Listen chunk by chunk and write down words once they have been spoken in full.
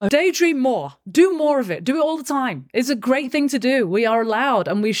Daydream more. Do more of it. Do it all the time. It's a great thing to do. We are allowed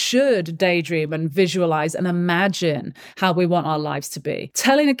and we should daydream and visualize and imagine how we want our lives to be.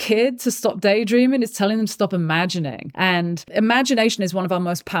 Telling a kid to stop daydreaming is telling them to stop imagining. And imagination is one of our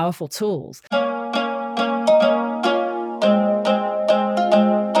most powerful tools.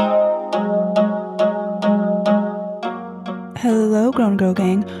 Hello, Grown Girl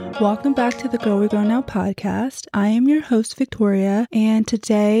Gang. Welcome back to the Girl We Grow Now podcast. I am your host, Victoria, and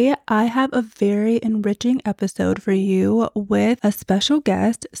today I have a very enriching episode for you with a special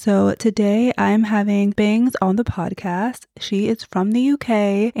guest. So today I'm having Bangs on the podcast. She is from the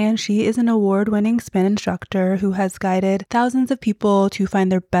UK, and she is an award-winning spin instructor who has guided thousands of people to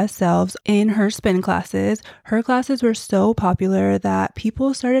find their best selves in her spin classes. Her classes were so popular that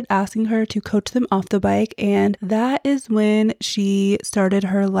people started asking her to coach them off the bike, and that is when she started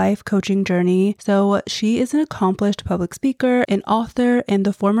her life coaching journey. So she is an accomplished public speaker, an author, and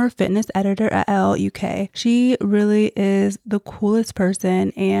the former fitness editor at Elle UK. She really is the coolest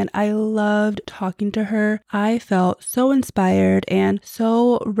person, and I loved talking to her. I felt so inspired and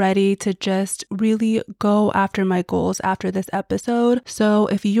so ready to just really go after my goals after this episode. So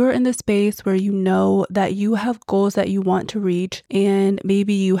if you're in the space where you know that you have goals that you want to reach, and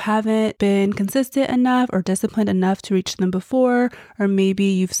maybe you haven't been consistent enough or disciplined enough to reach them before, or maybe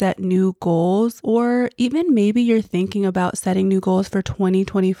you've set new goals, or even maybe you're thinking about setting new goals for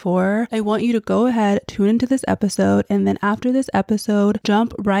 2024, I want you to go ahead, tune into this episode, and then after this episode,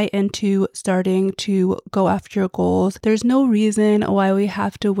 jump right into starting to go after your goals. There's no reason why we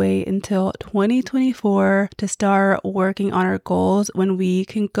have to wait until 2024 to start working on our goals when we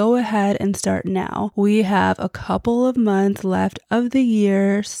can go ahead and start now. We have a couple of months left of the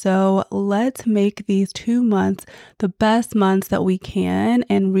year, so let's make these 2 months the best months that we can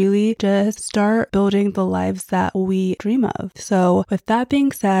and really just start building the lives that we dream of. So with that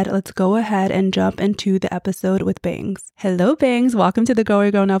being said, let's go ahead and jump into the episode with Bangs. Hello, Bangs. Welcome to the Girl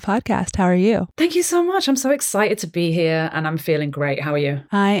We Grow Now podcast. How are you? Thank you so much. I'm so excited to be here and I'm feeling great. How are you?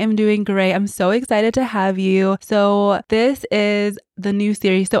 I am doing great. I'm so excited to have you. So this is the new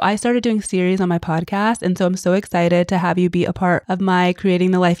series. So I started doing series on my podcast, and so I'm so excited to have you be a part of my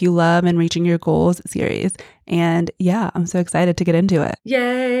Creating the Life You Love and Reaching Your Goals series. And yeah, I'm so excited to get into it.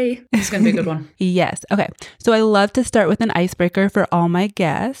 Yay! It's going to be a good one. Yes. Okay. So I love to start with an icebreaker for all my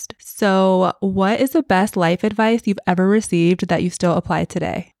guests. So what is the best life advice you've ever received that you still apply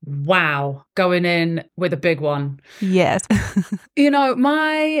today? Wow. Going in with a big one. Yes. You know,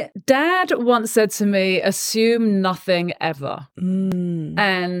 my dad once said to me, assume nothing ever.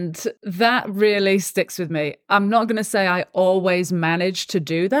 And that really sticks with me. I'm not going to say I always manage to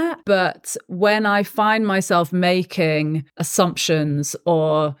do that, but when I find myself making assumptions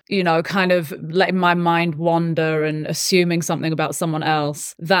or, you know, kind of letting my mind wander and assuming something about someone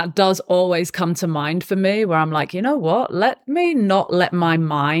else, that does always come to mind for me where I'm like, you know what? Let me not let my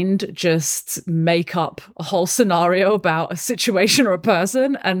mind just make up a whole scenario about a situation or a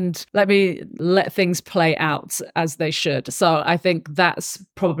person, and let things play out as they should. So I think that's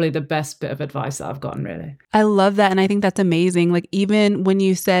probably the best bit of advice that I've gotten, really. I love that. And I think that's amazing. Like, even when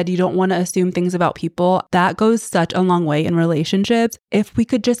you said you don't want to assume things about people, that goes such a long way in relationships. If we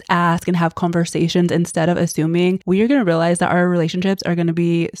could just ask and have conversations instead of assuming, we are going to realize that our relationships are going to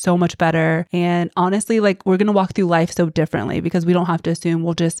be so much better. And honestly, like, we're going to walk through life so differently because we don't have to assume.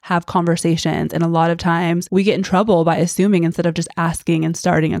 We'll just have conversations. And a lot of times we get in trouble by assuming instead of just asking and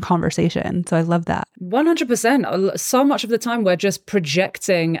starting a conversation. So I love that. 100%. So much of the time we're just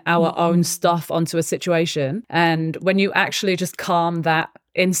projecting our own stuff onto a situation. And when you actually just calm that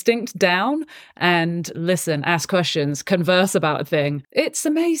instinct down and listen, ask questions, converse about a thing, it's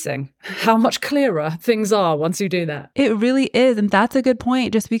amazing how much clearer things are once you do that. It really is. And that's a good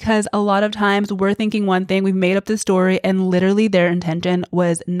point, just because a lot of times we're thinking one thing, we've made up this story, and literally their intention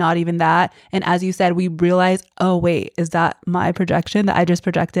was not even that. And as you said, we realize, oh, wait, is that my projection that I just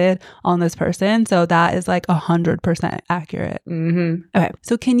projected on this person? So that is like 100% accurate. Okay.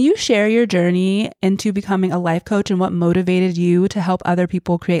 So can you share your journey into becoming a life coach and what motivated you to help other people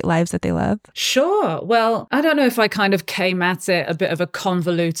create lives that they love? Sure. Well, I don't know if I kind of came at it a bit of a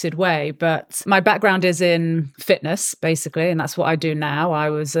convoluted way, but my background is in fitness, basically, and that's what I do now. I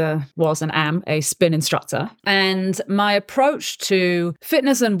was and am a spin instructor. And my approach to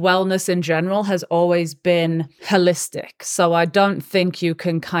fitness and wellness in general has always been holistic. So I don't think you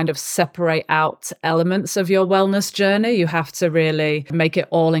can kind of separate out elements of your wellness journey. You have to really make it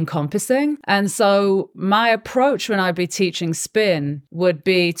all encompassing. And so my approach when I'd be teaching spin would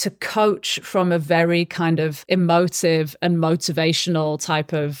be to coach from a very kind of emotive and motivational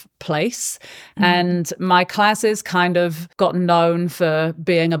type of place. And my classes kind of got known for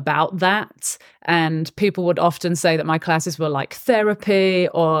being about that. And people would often say that my classes were like therapy,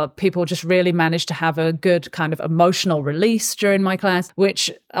 or people just really managed to have a good kind of emotional release during my class,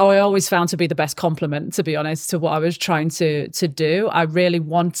 which I always found to be the best compliment, to be honest, to what I was trying to do. I really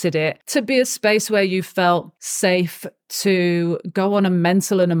wanted it to be a space where you felt safe to go on a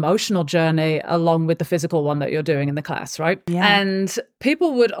mental and emotional journey along with the physical one that you're doing in the class, right? Yeah. And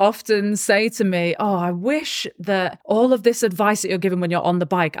people would often say to me, oh, I wish that all of this advice that you're giving when you're on the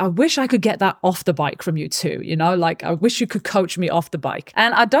bike, I wish I could get that off the bike from you too, you know, like I wish you could coach me off the bike.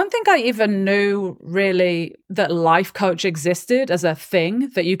 And I don't think I even knew really that life coach existed as a thing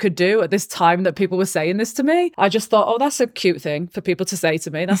that you could do at this time that people were saying this to me. I just thought, oh, that's a cute thing for people to say to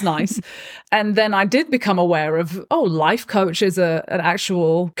me. That's nice. And then I did become aware of, oh, life coach is an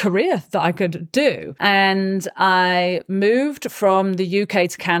actual career that I could do. And I moved from the UK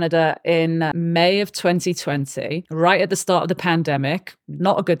to Canada in May of 2020, right at the start of the pandemic.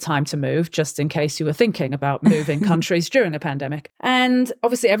 Not a good time to move, just in case you were thinking about moving countries during a pandemic. And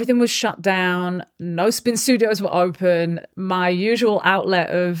obviously everything was shut down. No spin studios were open. My usual outlet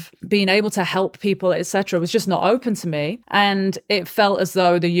of being able to help people, etc., was just not open to me. And it felt as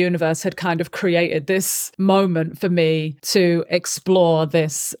though the universe had kind of created this moment for me to explore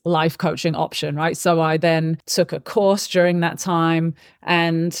this life coaching option, right? So I then took a course during that time,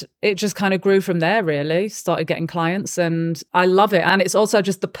 and it just kind of grew from there, really. Started getting clients, and I love it. And it's also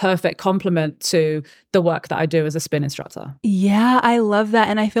just the perfect complement to the work that I do as a spin instructor. Yeah, I love that.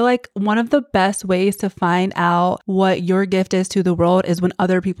 And I feel like one of the best ways to find out what your gift is to the world is when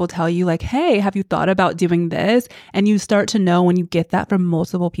other people tell you like, hey, have you thought about doing this? And you start to know when you get that from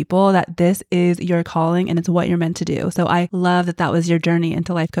multiple people that this is your calling and it's what you're meant to do. So I love that that was your journey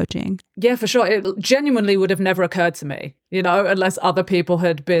into life coaching. Yeah, for sure. It genuinely would have never occurred to me, you know, unless other people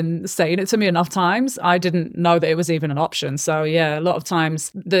had been saying it to me enough times. I didn't know that it was even an option. So yeah, a lot of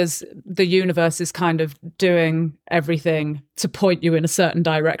times the universe is kind of doing everything to point you in a certain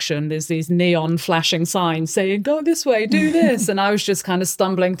direction. There's these neon flashing signs saying, go this way, do this. And I was just kind of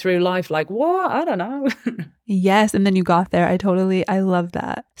stumbling through life like, what? I don't know. Yes. And then you got there. I love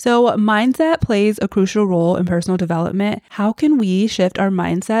that. So mindset plays a crucial role in personal development. How can we shift our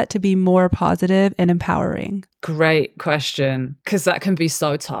mindset to be more positive and empowering? Great question, because that can be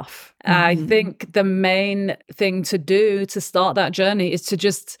so tough. I think the main thing to do to start that journey is to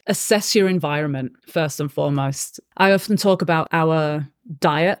just assess your environment first and foremost. I often talk about our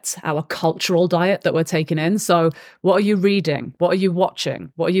diet, our cultural diet that we're taking in. So what are you reading? What are you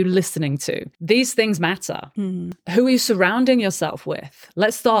watching? What are you listening to? These things matter. Who are you surrounding yourself with?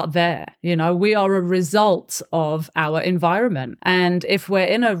 Let's start there. You know, we are a result of our environment. And if we're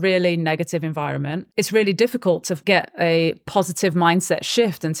in a really negative environment, it's really difficult to get a positive mindset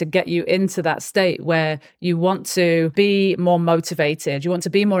shift and to get you into that state where you want to be more motivated. You want to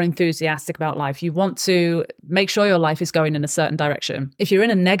be more enthusiastic about life. You want to make sure your life is going in a certain direction. If you're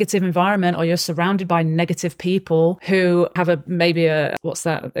in a negative environment or you're surrounded by negative people who have maybe a what's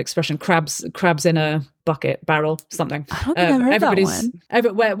that expression? Crabs in a bucket, barrel, something. I don't think I've heard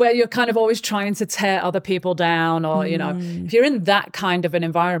that one. Where you're kind of always trying to tear other people down, or, you know, if you're in that kind of an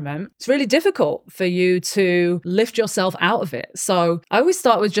environment, it's really difficult for you to lift yourself out of it. So I always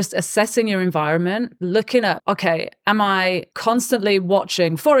start with just assessing your environment, looking at, okay, am I constantly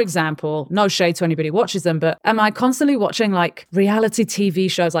watching, for example, no shade to anybody who watches them, but am I constantly watching like reality TV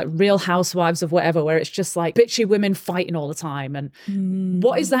shows like Real Housewives of whatever, where it's just like bitchy women fighting all the time? And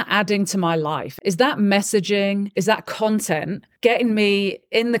what is that adding to my life? Is that messaging? Is that content getting me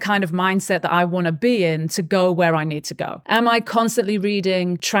in the kind of mindset that I want to be in to go where I need to go? Am I constantly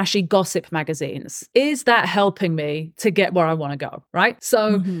reading trashy gossip magazines? Is that helping me to get where I want to go? Right?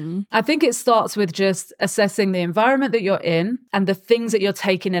 So I think it starts with just assessing the environment that you're in and the things that you're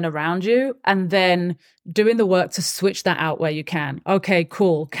taking in around you, and then doing the work to switch that out where you can. Okay,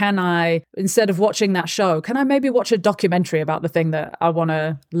 cool. Can I, instead of watching that show, can I maybe watch a documentary about the thing that I want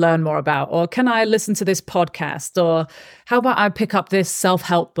to learn more about? Or can I listen to this podcast? Or how about I pick up this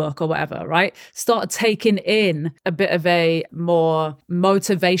self-help book or whatever, right? Start taking in a bit of a more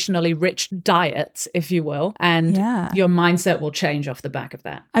motivationally rich diet, if you will, and your mindset will change off the back of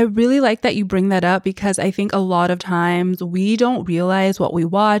that. I really like that you bring that up, because I think a lot of times we don't realize what we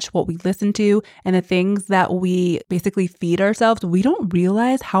watch, what we listen to, and the things that we basically feed ourselves, we don't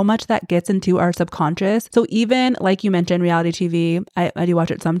realize how much that gets into our subconscious. So even like you mentioned, reality TV, I do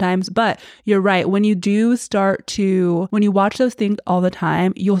watch it sometimes, but you're right. When you watch those things all the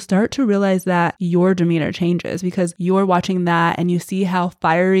time, you'll start to realize that your demeanor changes because you're watching that and you see how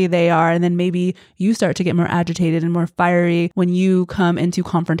fiery they are. And then maybe you start to get more agitated and more fiery when you come into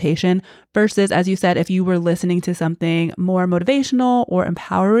confrontation versus, as you said, if you were listening to something more motivational or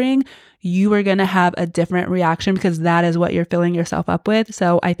empowering, you are going to have a different reaction because that is what you're filling yourself up with.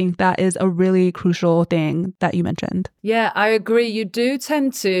 So I think that is a really crucial thing that you mentioned. Yeah, I agree. You do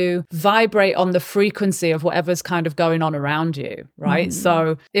tend to vibrate on the frequency of whatever's kind of going on around you, right?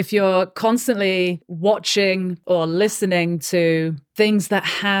 So if you're constantly watching or listening to things that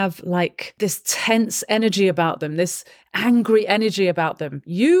have like this tense energy about them, this angry energy about them,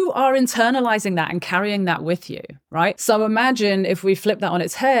 you are internalizing that and carrying that with you, right? So imagine if we flip that on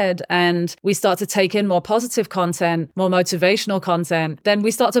its head and we start to take in more positive content, more motivational content, then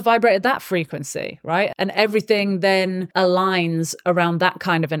we start to vibrate at that frequency, right? And everything then aligns around that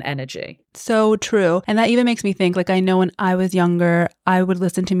kind of an energy. So true. And that even makes me think, like, I know when I was younger, I would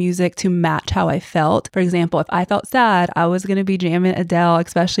listen to music to match how I felt. For example, if I felt sad, I was going to be jamming Adele,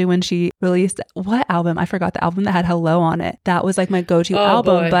 especially when she released what album? I forgot the album that had Hello on it. That was like my go-to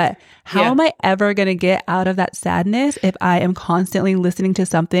album. Boy. But how am I ever going to get out of that sadness if I am constantly listening to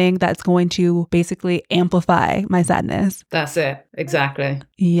something that's going to basically amplify my sadness? That's it. Exactly.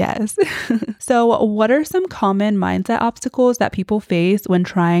 Yes. So what are some common mindset obstacles that people face when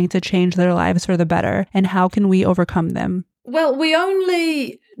trying to change their lives for the better, and how can we overcome them? Well, we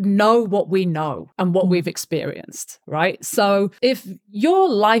only know what we know and what we've experienced, right? So if your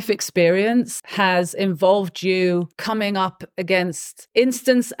life experience has involved you coming up against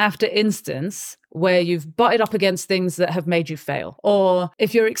instance after instance where you've butted up against things that have made you fail, or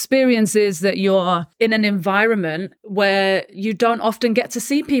if your experience is that you're in an environment where you don't often get to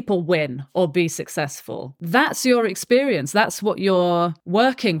see people win or be successful, that's your experience. That's what you're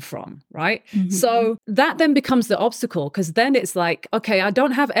working from, right? So that then becomes the obstacle, because then it's like, okay, I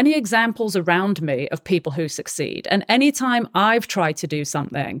don't have any examples around me of people who succeed. And anytime I've tried to do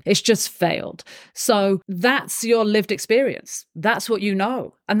something, it's just failed. So that's your lived experience. That's what you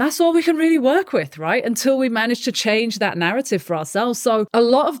know. And that's all we can really work with, right? Until we manage to change that narrative for ourselves. So a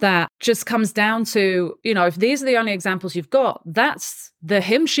lot of that just comes down to, you know, if these are the only examples you've got, that's the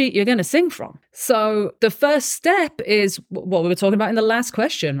hymn sheet you're going to sing from. So the first step is what we were talking about in the last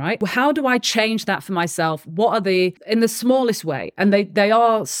question, right? How do I change that for myself? What are in the smallest way? And they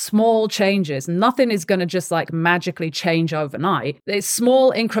are small changes. Nothing is going to just like magically change overnight. It's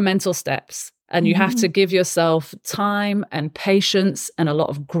small incremental steps. And you have to give yourself time and patience and a lot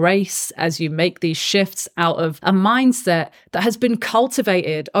of grace as you make these shifts out of a mindset that has been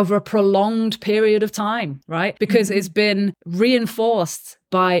cultivated over a prolonged period of time, right? Because it's been reinforced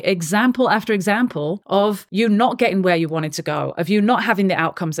by example after example of you not getting where you wanted to go, of you not having the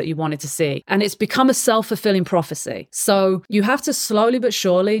outcomes that you wanted to see. And it's become a self-fulfilling prophecy. So you have to slowly but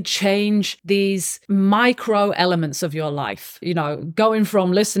surely change these micro elements of your life, you know, going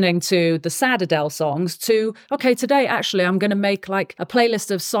from listening to the sad Adele songs to, okay, today, actually, I'm going to make like a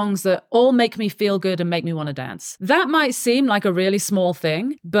playlist of songs that all make me feel good and make me want to dance. That might seem like a really small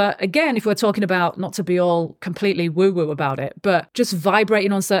thing. But again, if we're talking about, not to be all completely woo-woo about it, but just vibrating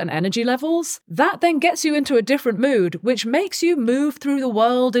on certain energy levels, that then gets you into a different mood, which makes you move through the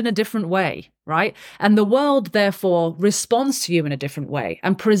world in a different way, right? And the world, therefore, responds to you in a different way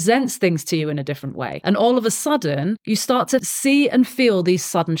and presents things to you in a different way. And all of a sudden, you start to see and feel these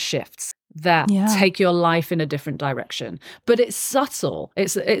sudden shifts that take your life in a different direction. But it's subtle.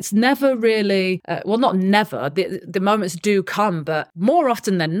 It's never really, well, not never, the moments do come, but more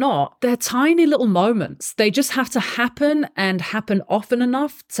often than not, they're tiny little moments. They just have to happen and happen often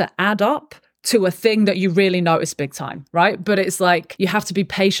enough to add up to a thing that you really notice big time, right? But it's like you have to be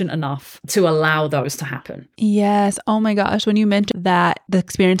patient enough to allow those to happen. Yes. Oh my gosh. When you mentioned that the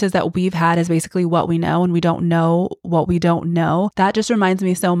experiences that we've had is basically what we know and we don't know what we don't know, that just reminds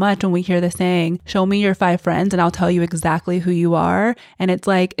me so much when we hear the saying, show me your 5 friends and I'll tell you exactly who you are. And it's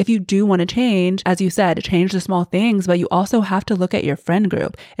like, if you do want to change, as you said, change the small things, but you also have to look at your friend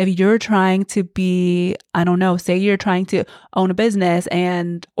group. If you're trying to be, I don't know, say you're trying to own a business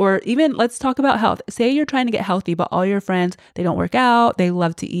or even let's talk about health. Say you're trying to get healthy, but all your friends, they don't work out. They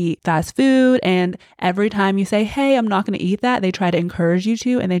love to eat fast food. And every time you say, hey, I'm not going to eat that, they try to encourage you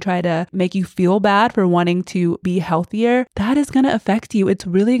to, and they try to make you feel bad for wanting to be healthier. That is going to affect you. It's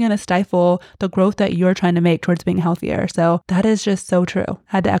really going to stifle the growth that you're trying to make towards being healthier. So that is just so true.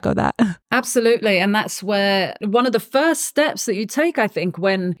 Had to echo that. Absolutely. And that's where one of the first steps that you take, I think,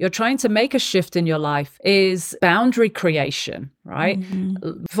 when you're trying to make a shift in your life is boundary creation, right?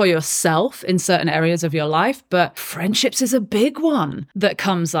 For yourself, tough in certain areas of your life, but friendships is a big one that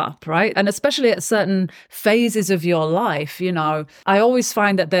comes up, right? And especially at certain phases of your life, you know, I always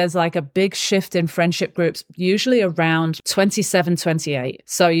find that there's like a big shift in friendship groups, usually around 27, 28.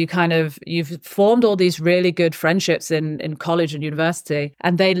 So you've formed all these really good friendships in college and university,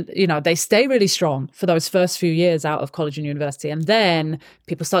 and they stay really strong for those first few years out of college and university. And then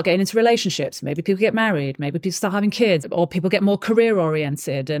people start getting into relationships. Maybe people get married, maybe people start having kids, or people get more career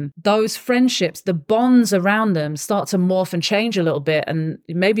oriented. And those friendships, the bonds around them start to morph and change a little bit. And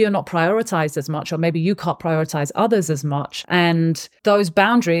maybe you're not prioritized as much, or maybe you can't prioritize others as much. And those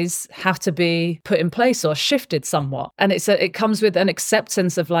boundaries have to be put in place or shifted somewhat. And it comes with an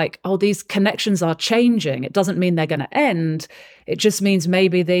acceptance of like, oh, these connections are changing. It doesn't mean they're going to end. It just means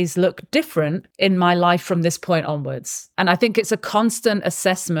maybe these look different in my life from this point onwards. And I think it's a constant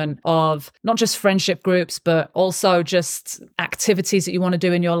assessment of not just friendship groups, but also just activities that you want to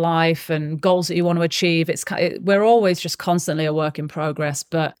do in your life and goals that you want to achieve. We're always just constantly a work in progress,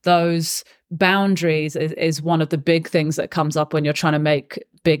 but those boundaries is one of the big things that comes up when you're trying to make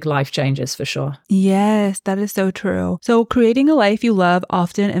big life changes, for sure. Yes, that is so true. So creating a life you love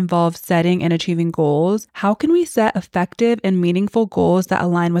often involves setting and achieving goals. How can we set effective and meaningful goals that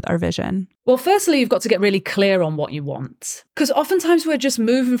align with our vision? Well, firstly, you've got to get really clear on what you want, because oftentimes we're just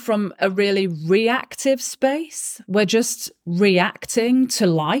moving from a really reactive space. We're just reacting to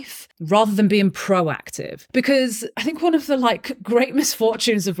life rather than being proactive. Because I think one of the great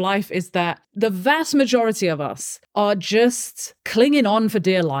misfortunes of life is that the vast majority of us are just clinging on for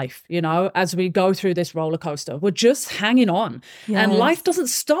dear life, you know, as we go through this roller coaster. We're just hanging on. Yes. And life doesn't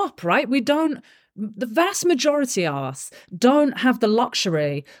stop, right? The vast majority of us don't have the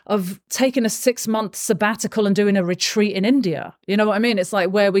luxury of taking a 6-month sabbatical and doing a retreat in India. You know what I mean? It's like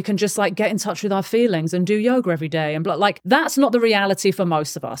where we can just like get in touch with our feelings and do yoga every day. And that's not the reality for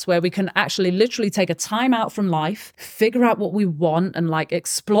most of us, where we can actually literally take a time out from life, figure out what we want and like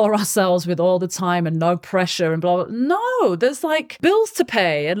explore ourselves with all the time and no pressure and blah, blah. No, there's like bills to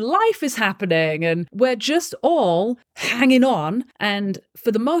pay and life is happening and we're just all hanging on and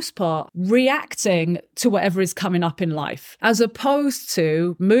for the most part reacting to whatever is coming up in life, as opposed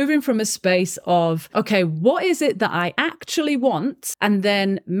to moving from a space of, okay, what is it that I actually want? And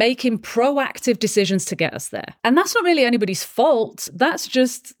then making proactive decisions to get us there. And that's not really anybody's fault. That's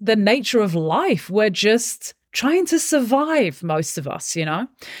just the nature of life. We're just trying to survive, most of us, you know?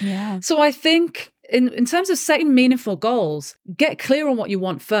 Yeah. So I think in terms of setting meaningful goals, get clear on what you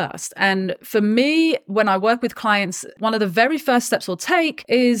want first. And for me, when I work with clients, one of the very first steps we'll take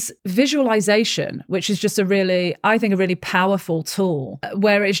is visualization, which is just a really powerful tool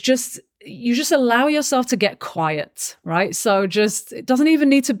where you just allow yourself to get quiet, right? So it doesn't even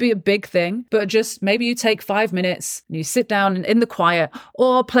need to be a big thing, but just maybe you take 5 minutes and you sit down in the quiet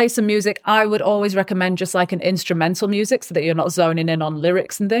or play some music. I would always recommend just like an instrumental music so that you're not zoning in on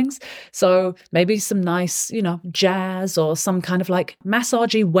lyrics and things. So maybe some nice, you know, jazz or some kind of like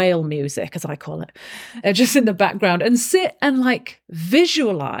massagey whale music, as I call it, just in the background, and sit and like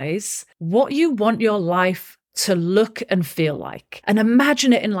visualize what you want your life to look and feel like, and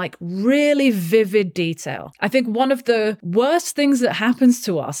imagine it in like really vivid detail. I think one of the worst things that happens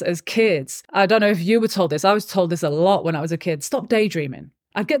to us as kids, I don't know if you were told this, I was told this a lot when I was a kid, stop daydreaming.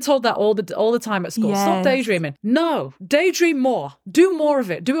 I get told that all the time at school. Yes. Stop daydreaming. No, daydream more. Do more of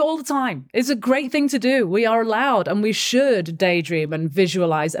it. Do it all the time. It's a great thing to do. We are allowed and we should daydream and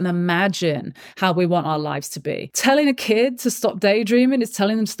visualize and imagine how we want our lives to be. Telling a kid to stop daydreaming is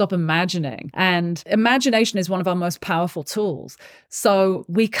telling them to stop imagining. And imagination is one of our most powerful tools. So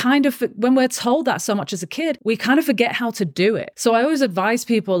we when we're told that so much as a kid, we kind of forget how to do it. So I always advise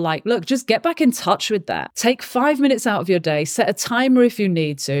people like, look, just get back in touch with that. Take 5 minutes out of your day, set a timer if you need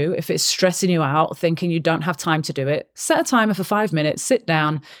to. If it's stressing you out, thinking you don't have time to do it, set a timer for 5 minutes, sit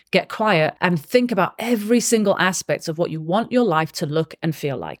down, get quiet, and think about every single aspect of what you want your life to look and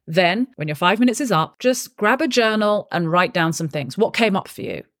feel like. Then, when your 5 minutes is up, just grab a journal and write down some things. What came up for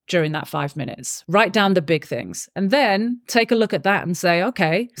you during that 5 minutes? Write down the big things. And then take a look at that and say,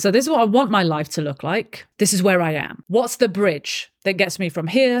 okay, so this is what I want my life to look like. This is where I am. What's the bridge that gets me from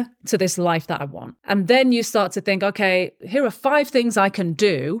here to this life that I want? And then you start to think, okay, here are 5 things I can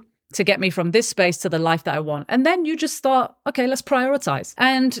do to get me from this space to the life that I want. And then you just start, okay, let's prioritize.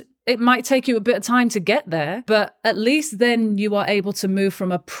 And It might take you a bit of time to get there, but at least then you are able to move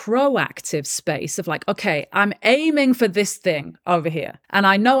from a proactive space of like, okay, I'm aiming for this thing over here. And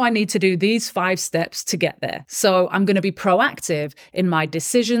I know I need to do these 5 steps to get there. So I'm going to be proactive in my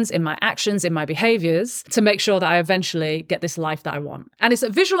decisions, in my actions, in my behaviors to make sure that I eventually get this life that I want. And it's a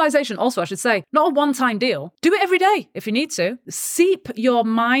visualization also, I should say, not a one-time deal. Do it every day if you need to. Seep your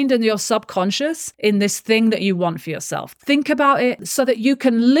mind and your subconscious in this thing that you want for yourself. Think about it so that you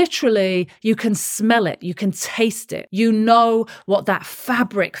can you can smell it, you can taste it. You know what that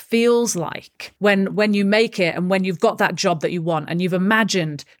fabric feels like when you make it and when you've got that job that you want and you've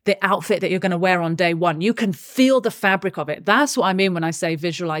imagined the outfit that you're going to wear on day one. You can feel the fabric of it. That's what I mean when I say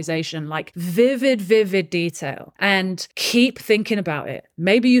visualization, like vivid detail. And keep thinking about it.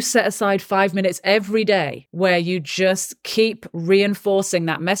 Maybe you set aside 5 minutes every day where you just keep reinforcing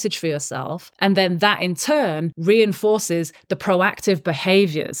that message for yourself. And then that in turn reinforces the proactive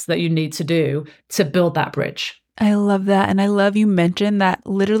behaviors that you need to do to build that bridge. I love that. And I love you mentioned that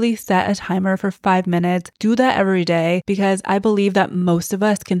literally set a timer for 5 minutes. Do that every day because I believe that most of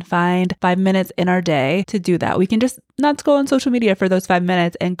us can find 5 minutes in our day to do that. We can just not go on social media for those 5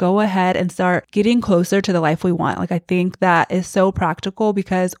 minutes and go ahead and start getting closer to the life we want. Like, I think that is so practical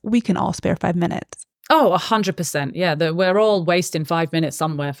because we can all spare 5 minutes. Oh, 100%. Yeah, we're all wasting 5 minutes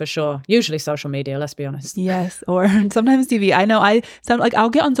somewhere for sure. Usually social media, let's be honest. Yes, or sometimes TV. I know I'll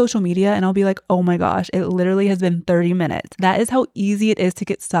get on social media and I'll be like, oh my gosh, it literally has been 30 minutes. That is how easy it is to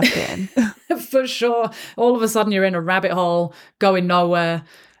get sucked in. For sure. All of a sudden you're in a rabbit hole going nowhere.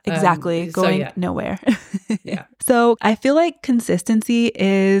 Exactly. Going nowhere. Yeah. So I feel like consistency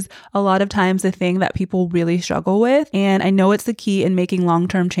is a lot of times the thing that people really struggle with. And I know it's the key in making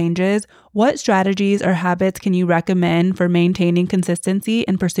long-term changes. What strategies or habits can you recommend for maintaining consistency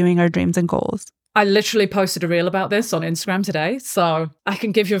and pursuing our dreams and goals? I literally posted a reel about this on Instagram today, so I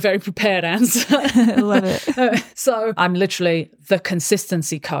can give you a very prepared answer. Love it. So I'm literally the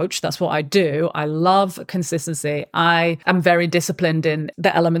consistency coach. That's what I do. I love consistency. I am very disciplined in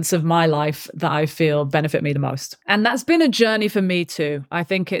the elements of my life that I feel benefit me the most. And that's been a journey for me too. I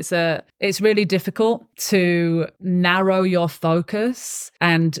think it's really difficult to narrow your focus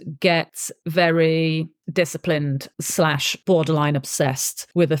and get very disciplined / borderline obsessed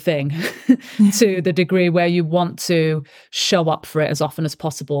with a thing to the degree where you want to show up for it as often as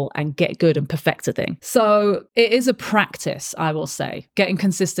possible and get good and perfect a thing. So it is a practice, I will say. Getting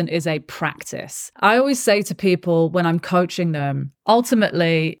consistent is a practice. I always say to people when I'm coaching them,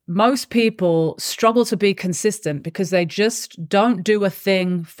 ultimately, most people struggle to be consistent because they just don't do a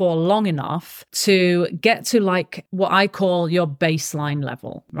thing for long enough to get to like what I call your baseline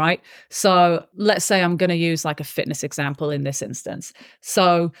level, right? So let's say I'm going to use like a fitness example in this instance.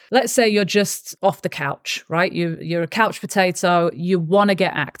 So let's say you're just off the couch, right? You're a couch potato. You want to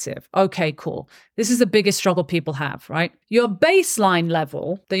get active. Okay, cool. This is the biggest struggle people have, right? Your baseline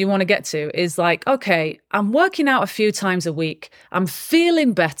level that you want to get to is like, okay, I'm working out a few times a week. I'm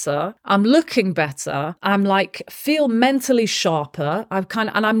feeling better. I'm looking better. I'm like, feel mentally sharper.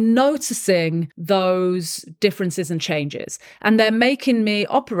 And I'm noticing those differences and changes. And they're making me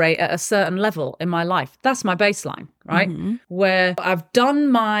operate at a certain level in my life. That's my baseline, right? Mm-hmm. Where I've done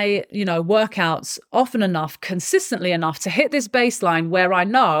my, workouts often enough, consistently enough to hit this baseline where I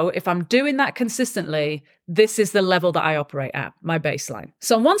know if I'm doing that consistently, this is the level that I operate at, my baseline.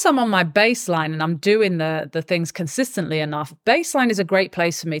 So once I'm on my baseline and I'm doing the things consistently enough, baseline is a great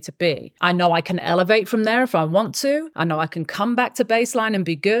place for me to be. I know I can elevate from there if I want to. I know I can come back to baseline and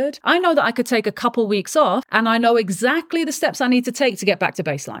be good. I know that I could take a couple weeks off and I know exactly the steps I need to take to get back to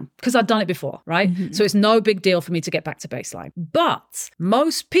baseline because I've done it before, right? Mm-hmm. So it's no big deal for me to get back to baseline. But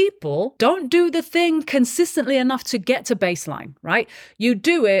most people don't do the thing consistently enough to get to baseline, right? You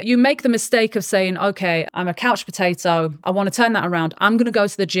do it, you make the mistake of saying, okay, I'm a couch potato. I want to turn that around. I'm going to go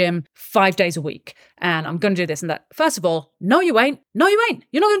to the gym 5 days a week and I'm going to do this and that. First of all, no, you ain't. No, you ain't.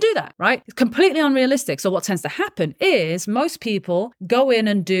 You're not going to do that, right? It's completely unrealistic. So what tends to happen is most people go in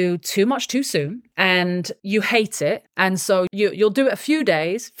and do too much too soon and you hate it. And so you'll do it a few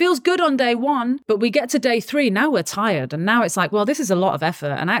days, feels good on day 1, but we get to day 3. Now we're tired. And now it's like, well, this is a lot of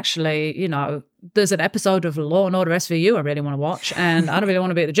effort. And actually, there's an episode of Law and Order SVU I really want to watch and I don't really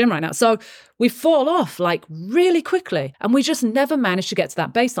want to be at the gym right now. So we fall off like really quickly and we just never manage to get to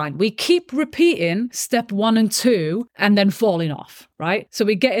that baseline. We keep repeating step 1 and 2 and then falling off, right? So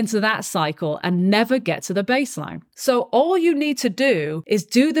we get into that cycle and never get to the baseline. So all you need to do is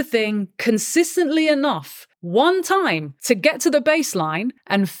do the thing consistently enough one time to get to the baseline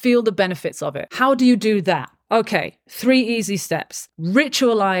and feel the benefits of it. How do you do that? Okay, 3 easy steps.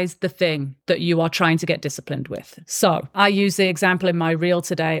 Ritualize the thing that you are trying to get disciplined with. So I use the example in my reel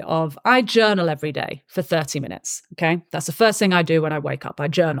today of I journal every day for 30 minutes. Okay, that's the first thing I do when I wake up. I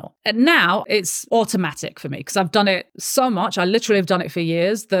journal. And now it's automatic for me because I've done it so much. I literally have done it for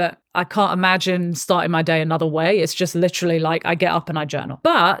years that I can't imagine starting my day another way. It's just literally like I get up and I journal.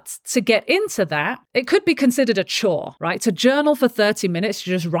 But to get into that, it could be considered a chore, right? To journal for 30 minutes,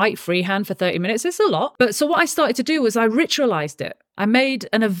 to just write freehand for 30 minutes, it's a lot. But so what I started to do was I ritualized it. I made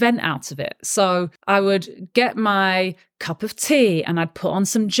an event out of it. So I would get my cup of tea and I'd put on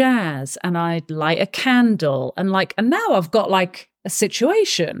some jazz and I'd light a candle and now I've got like a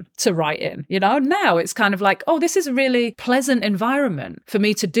situation to write in, now it's kind of like, oh, this is a really pleasant environment for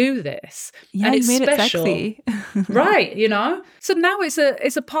me to do this. Yeah, and it's you made special. It sexy. Right. So now it's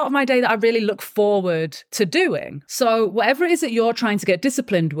a part of my day that I really look forward to doing. So whatever it is that you're trying to get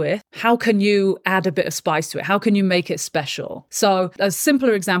disciplined with, how can you add a bit of spice to it? How can you make it special? So a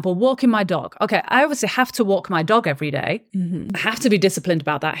simpler example, walking my dog. Okay, I obviously have to walk my dog every day. I have to be disciplined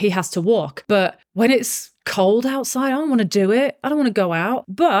about that. He has to walk. But when it's cold outside, I don't want to do it. I don't want to go out.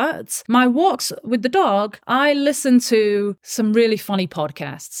 But my walks with the dog, I listen to some really funny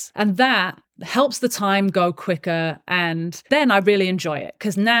podcasts. And that helps the time go quicker. And then I really enjoy it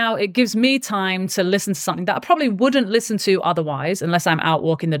because now it gives me time to listen to something that I probably wouldn't listen to otherwise. Unless I'm out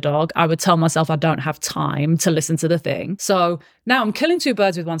walking the dog, I would tell myself I don't have time to listen to the thing. So now I'm killing 2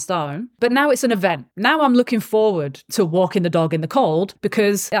 birds with 1 stone, but now it's an event. Now I'm looking forward to walking the dog in the cold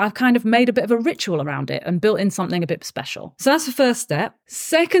because I've kind of made a bit of a ritual around it and built in something a bit special. So that's the first step.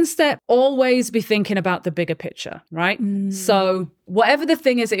 Second step, always be thinking about the bigger picture, right? So whatever the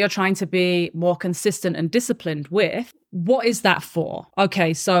thing is that you're trying to be more consistent and disciplined with, what is that for?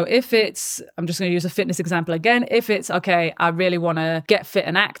 Okay, so if it's, I'm just going to use a fitness example again. If it's, okay, I really want to get fit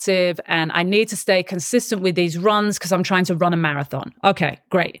and active and I need to stay consistent with these runs because I'm trying to run a marathon. Okay,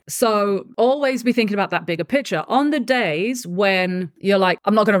 great. So always be thinking about that bigger picture. On the days when you're like,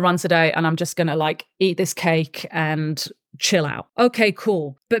 I'm not going to run today and I'm just going to eat this cake and chill out. Okay,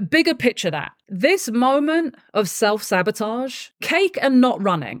 cool. But bigger picture that. This moment of self-sabotage, cake and not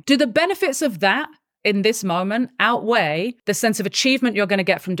running, do the benefits of that in this moment outweigh the sense of achievement you're going to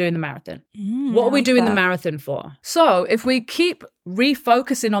get from doing the marathon? What are we doing the marathon for? So if we keep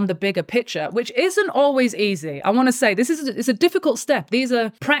refocusing on the bigger picture, which isn't always easy, I want to say it's a difficult step. These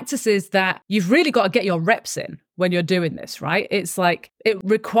are practices that you've really got to get your reps in when you're doing this, right? It's like it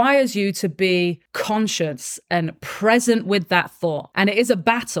requires you to be conscious and present with that thought. And it is a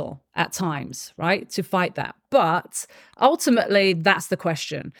battle at times, right? To fight that. But ultimately, that's the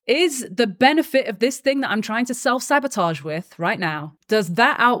question. Is the benefit of this thing that I'm trying to self-sabotage with right now, does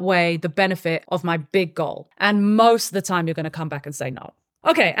that outweigh the benefit of my big goal? And most of the time, you're going to come back and say no.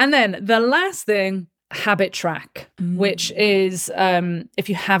 Okay, and then the last thing, habit track, which is, if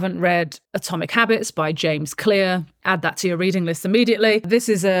you haven't read Atomic Habits by James Clear, add that to your reading list immediately. This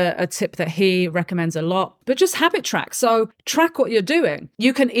is a tip that he recommends a lot, but just habit track. So track what you're doing.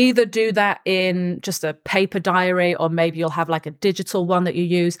 You can either do that in just a paper diary, or maybe you'll have like a digital one that you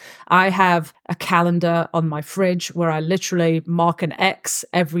use. I have a calendar on my fridge where I literally mark an X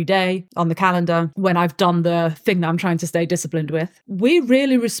every day on the calendar when I've done the thing that I'm trying to stay disciplined with. We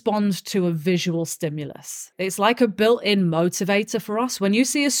really respond to a visual stimulus. It's like a built-in motivator for us. When you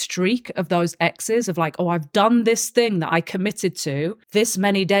see a streak of those X's of like, oh, I've done this thing that I committed to this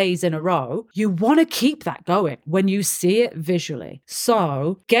many days in a row, you want to keep that going when you see it visually.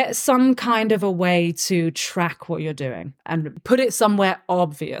 So get some kind of a way to track what you're doing and put it somewhere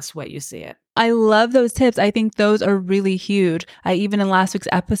obvious where you see it. I love those tips. I think those are really huge. Even in last week's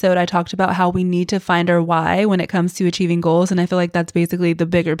episode, I talked about how we need to find our why when it comes to achieving goals. And I feel like that's basically the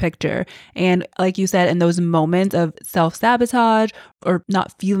bigger picture. And like you said, in those moments of self-sabotage or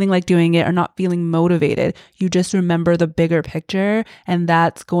not feeling like doing it or not feeling motivated, you just remember the bigger picture. And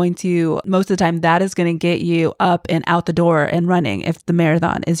that's going to, most of the time, that is going to get you up and out the door and running if the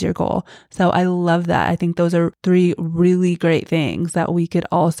marathon is your goal. So I love that. I think those are 3 really great things that we could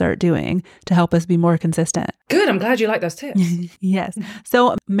all start doing to help us be more consistent. Good. I'm glad you like those tips. Yes.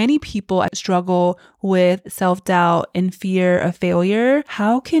 So many people struggle with self-doubt and fear of failure.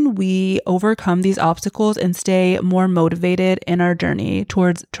 How can we overcome these obstacles and stay more motivated in our journey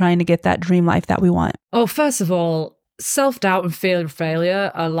towards trying to get that dream life that we want? Oh, first of all, self-doubt and fear of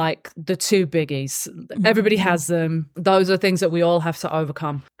failure are like the 2 biggies. Everybody has them. Those are things that we all have to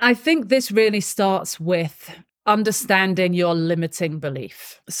overcome. I think this really starts with understanding your limiting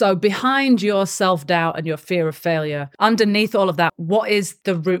belief. So behind your self-doubt and your fear of failure, underneath all of that, what is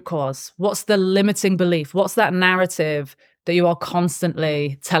the root cause? What's the limiting belief? What's that narrative that you are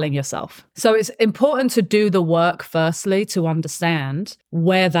constantly telling yourself. So it's important to do the work firstly to understand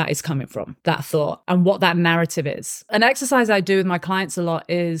where that is coming from, that thought, and what that narrative is. An exercise I do with my clients a lot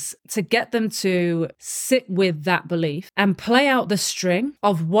is to get them to sit with that belief and play out the string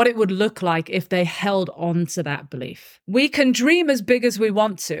of what it would look like if they held on to that belief. We can dream as big as we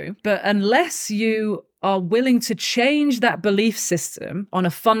want to, but unless you are willing to change that belief system on a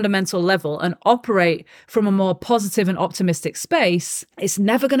fundamental level and operate from a more positive and optimistic space, it's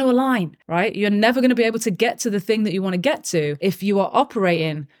never going to align, right? You're never going to be able to get to the thing that you want to get to if you are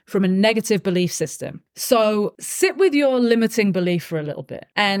operating from a negative belief system. So sit with your limiting belief for a little bit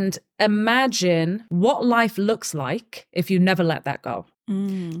and imagine what life looks like if you never let that go.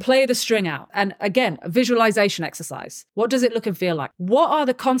 Play the string out. And again, a visualization exercise. What does it look and feel like? What are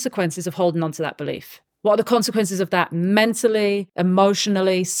the consequences of holding on to that belief? What are the consequences of that mentally,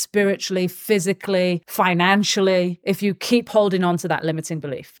 emotionally, spiritually, physically, financially, if you keep holding on to that limiting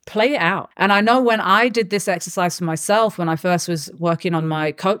belief? Play it out. And I know when I did this exercise for myself, when I first was working on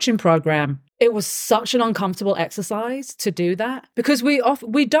my coaching program, it was such an uncomfortable exercise to do that because we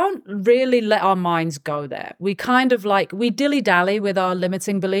don't really let our minds go there. We kind of we dilly-dally with our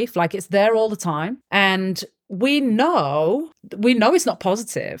limiting belief, like it's there all the time. And we know it's not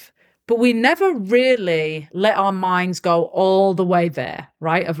positive. But we never really let our minds go all the way there,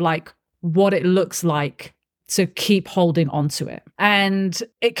 right? Of what it looks like to keep holding on to it. And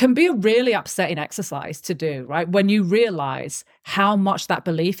it can be a really upsetting exercise to do, right? When you realize how much that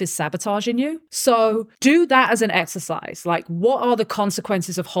belief is sabotaging you. So do that as an exercise. What are the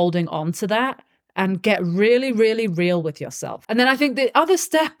consequences of holding on to that? And get really, really real with yourself. And then I think the other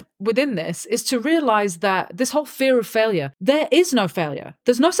step within this is to realize that this whole fear of failure, there is no failure.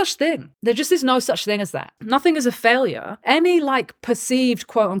 There's no such thing. There just is no such thing as that. Nothing is a failure. Any perceived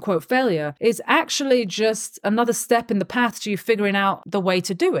quote unquote failure is actually just another step in the path to you figuring out the way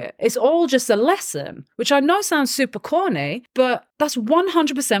to do it. It's all just a lesson, which I know sounds super corny, but that's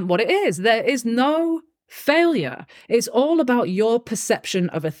 100% what it is. There is no failure. It's all about your perception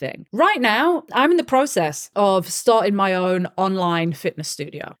of a thing. Right now, I'm in the process of starting my own online fitness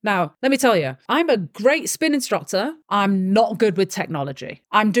studio. Now, let me tell you, I'm a great spin instructor. I'm not good with technology.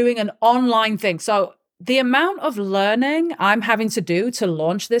 I'm doing an online thing. So the amount of learning I'm having to do to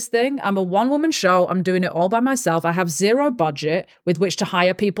launch this thing, I'm a one-woman show. I'm doing it all by myself. I have zero budget with which to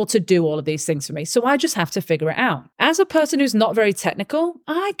hire people to do all of these things for me. So I just have to figure it out. As a person who's not very technical,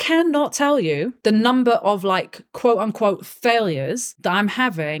 I cannot tell you the number of quote unquote failures that I'm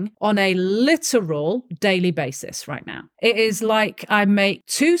having on a literal daily basis right now. It is I make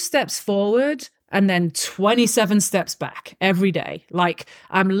 2 steps forward and then 27 steps back every day.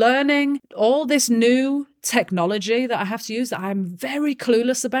 I'm learning all this new technology that I have to use that I'm very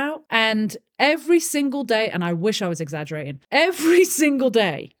clueless about. And every single day, and I wish I was exaggerating, every single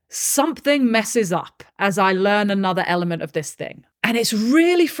day, something messes up as I learn another element of this thing. And it's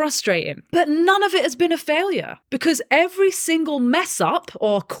really frustrating, but none of it has been a failure because every single mess up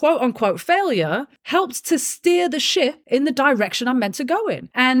or quote unquote failure helps to steer the ship in the direction I'm meant to go in.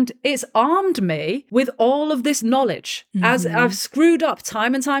 And it's armed me with all of this knowledge. As I've screwed up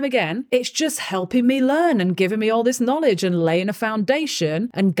time and time again, it's just helping me learn and giving me all this knowledge and laying a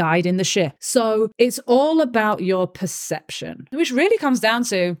foundation and guiding the ship. So it's all about your perception, which really comes down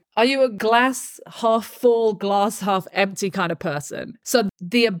to, are you a glass half full, glass half empty kind of person? So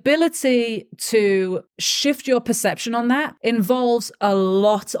the ability to shift your perception on that involves a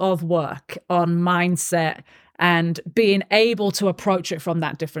lot of work on mindset and being able to approach it from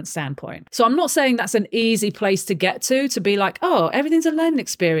that different standpoint. So I'm not saying that's an easy place to get to be oh, everything's a learning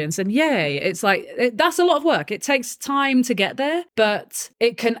experience and yay. It's that's a lot of work. It takes time to get there, but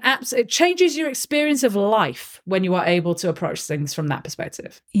it changes your experience of life when you are able to approach things from that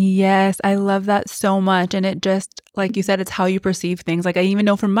perspective. Yes, I love that so much. And it just, like you said, it's how you perceive things. I even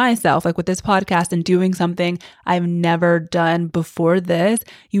know for myself, with this podcast and doing something I've never done before this,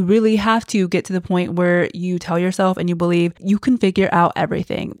 you really have to get to the point where you tell yourself and you believe you can figure out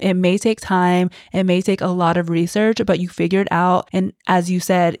everything. It may take time, it may take a lot of research, but you figure it out. And as you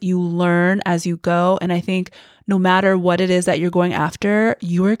said, you learn as you go. And I think no matter what it is that you're going after,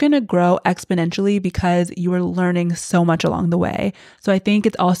 you are going to grow exponentially because you are learning so much along the way. So I think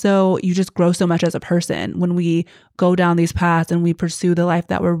it's also, you just grow so much as a person when we go down these paths and we pursue the life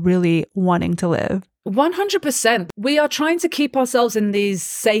that we're really wanting to live. 100%. We are trying to keep ourselves in these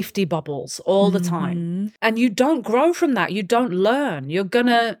safety bubbles all the time. And you don't grow from that. You don't learn. You're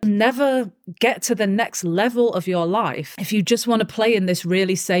gonna never get to the next level of your life if you just want to play in this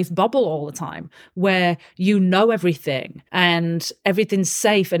really safe bubble all the time where you know everything and everything's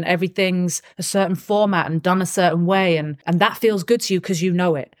safe and everything's a certain format and done a certain way and that feels good to you because you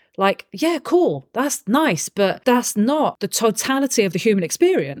know it. Like, yeah, cool, that's nice, but that's not the totality of the human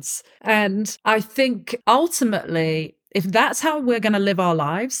experience. And I think ultimately, if that's how we're going to live our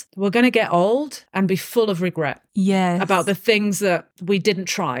lives, we're going to get old and be full of regret. Yes. About the things that we didn't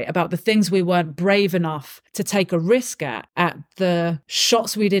try, about the things we weren't brave enough to take a risk at the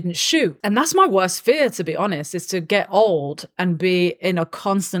shots we didn't shoot. And that's my worst fear, to be honest, is to get old and be in a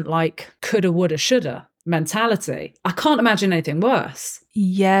constant like coulda, woulda, shoulda mentality. I can't imagine anything worse.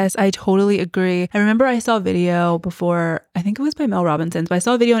 Yes, I totally agree. I remember I saw a video before, I think it was by Mel Robinson's, but I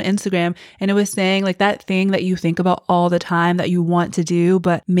saw a video on Instagram and it was saying like that thing that you think about all the time that you want to do,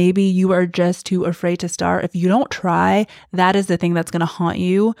 but maybe you are just too afraid to start. If you don't try, that is the thing that's going to haunt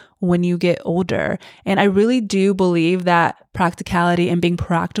you when you get older. And I really do believe that practicality and being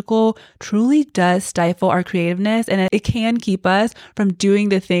practical truly does stifle our creativeness, and it can keep us from doing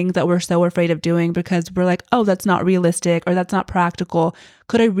the things that we're so afraid of doing because we're like, oh, that's not realistic or that's not practical.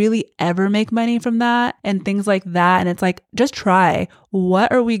 Could I really ever make money from that? And things like that. And it's like, just try.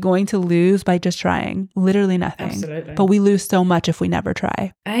 What are we going to lose by just trying? Literally nothing. Absolutely. But we lose so much if we never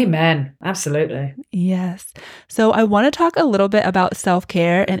try. Amen. Absolutely. Yes. So I want to talk a little bit about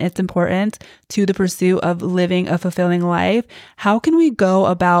self-care and its importance to the pursuit of living a fulfilling life. How can we go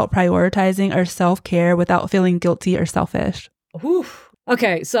about prioritizing our self-care without feeling guilty or selfish? Ooh.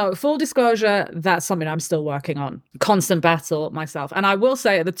 Okay, so full disclosure, that's something I'm still working on. Constant battle myself. And I will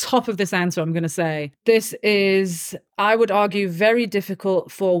say at the top of this answer, I'm going to say this is, I would argue, very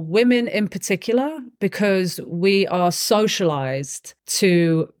difficult for women in particular because we are socialized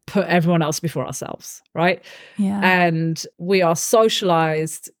to put everyone else before ourselves, right? Yeah. And we are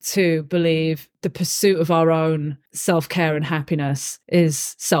socialized to believe the pursuit of our own self-care and happiness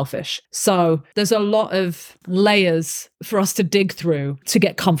is selfish. So there's a lot of layers for us to dig through to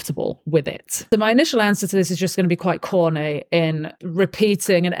get comfortable with it. So my initial answer to this is just going to be quite corny in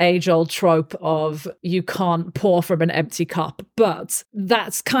repeating an age-old trope of you can't pour from an empty cup. But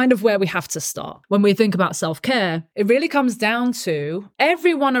that's kind of where we have to start. When we think about self-care, it really comes down to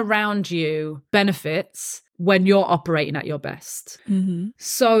everyone around you benefits when you're operating at your best. Mm-hmm.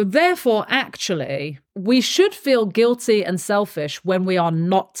 So therefore, actually, we should feel guilty and selfish when we are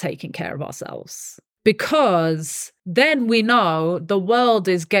not taking care of ourselves. Because then we know the world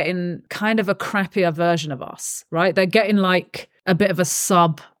is getting kind of a crappier version of us, right? They're getting like a bit of a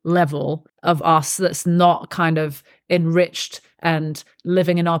sub level of us that's not kind of enriched and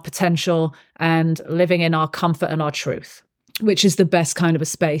living in our potential and living in our comfort and our truth, which is the best kind of a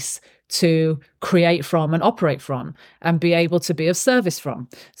space to create from and operate from and be able to be of service from.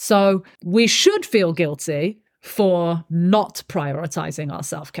 So we should feel guilty for not prioritizing our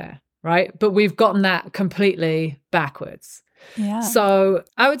self-care, right? But we've gotten that completely backwards. Yeah. So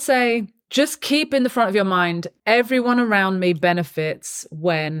I would say just keep in the front of your mind, everyone around me benefits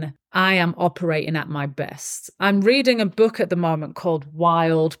when I am operating at my best. I'm reading a book at the moment called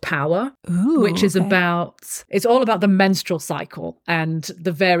Wild Power, which is it's all about the menstrual cycle and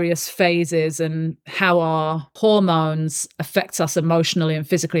the various phases and how our hormones affect us emotionally and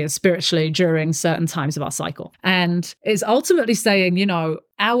physically and spiritually during certain times of our cycle. And it's ultimately saying, you know,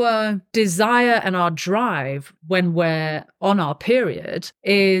 our desire and our drive when we're on our period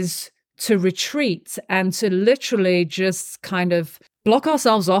is to retreat and to literally just kind of block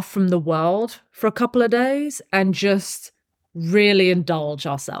ourselves off from the world for a couple of days and just really indulge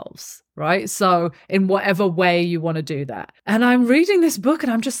ourselves, right? So in whatever way you want to do that. And I'm reading this book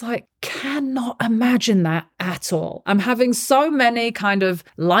and I'm just like, cannot imagine that at all. I'm having so many kind of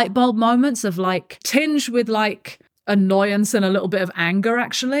light bulb moments of like tinged with like annoyance and a little bit of anger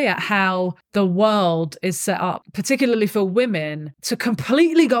actually at how the world is set up, particularly for women, to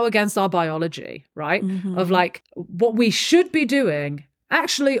completely go against our biology, right? Mm-hmm. Of like what we should be doing.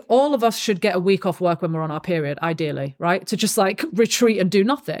 Actually, all of us should get a week off work when we're on our period, ideally, right? To just like retreat and do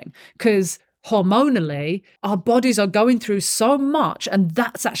nothing because hormonally, our bodies are going through so much, and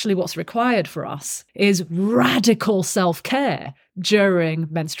that's actually what's required for us, is radical self-care during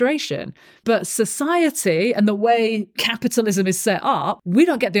menstruation. But society and the way capitalism is set up, we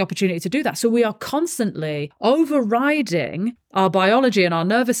don't get the opportunity to do that. So we are constantly overriding our biology and our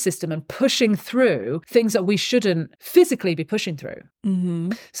nervous system and pushing through things that we shouldn't physically be pushing through.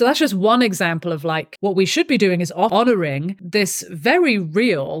 Mm-hmm. So that's just one example of like what we should be doing is honoring this very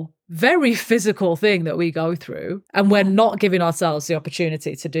real, very physical thing that we go through, and we're not giving ourselves the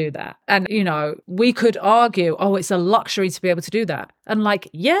opportunity to do that. And, you know, we could argue, oh, it's a luxury to be able to do that. and like,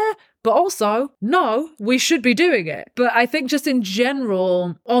 yeah, but also, no, we should be doing it. But I think just in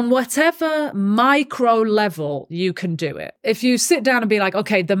general, on whatever micro level you can do it. If you sit down and be like,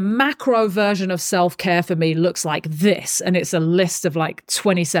 okay, the macro version of self-care for me looks like this, and it's a list of like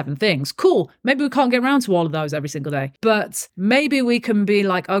 27 things, cool. Maybe we can't get around to all of those every single day. But maybe we can be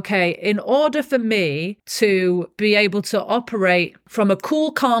like, okay, in order for me to be able to operate from a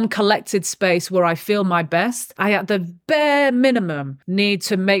cool, calm, collected space where I feel my best, I at the bare minimum need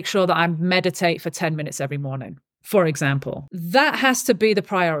to make sure that I meditate for 10 minutes every morning, for example. That has to be the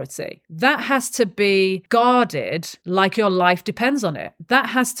priority. That has to be guarded like your life depends on it. That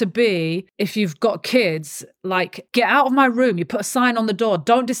has to be, if you've got kids, like, get out of my room. You put a sign on the door.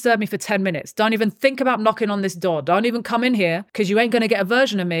 Don't disturb me for 10 minutes. Don't even think about knocking on this door. Don't even come in here because you ain't going to get a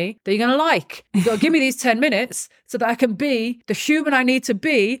version of me that you're going to like. You got to give me these 10 minutes so that I can be the human I need to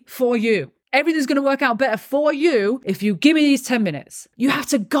be for you. Everything's going to work out better for you if you give me these 10 minutes. You have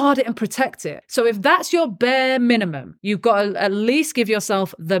to guard it and protect it. So if that's your bare minimum, you've got to at least give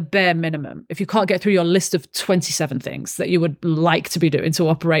yourself the bare minimum. If you can't get through your list of 27 things that you would like to be doing to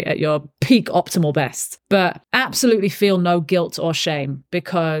operate at your peak optimal best. But absolutely feel no guilt or shame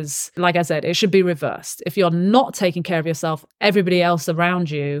because, like I said, it should be reversed. If you're not taking care of yourself, everybody else around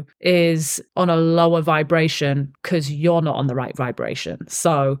you is on a lower vibration because you're not on the right vibration.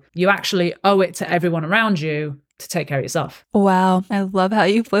 So you actually owe it to everyone around you to take care of yourself. Wow. I love how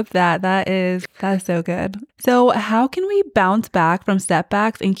you flip that. That's so good. So how can we bounce back from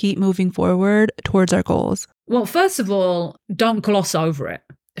setbacks and keep moving forward towards our goals? Well, first of all, don't gloss over it.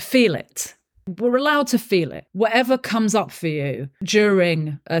 Feel it. We're allowed to feel it. Whatever comes up for you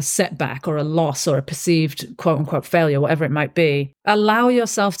during a setback or a loss or a perceived quote unquote failure, whatever it might be, allow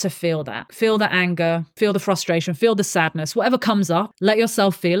yourself to feel that. Feel the anger, feel the frustration, feel the sadness, whatever comes up, let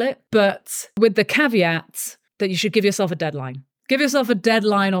yourself feel it. But with the caveat that you should give yourself a deadline. Give yourself a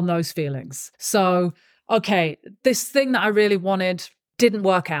deadline on those feelings. So, okay, this thing that I really wanted didn't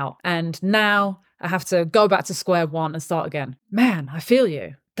work out. And now I have to go back to square one and start again. Man, I feel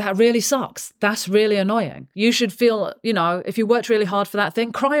you. That really sucks. That's really annoying. You should feel, if you worked really hard for that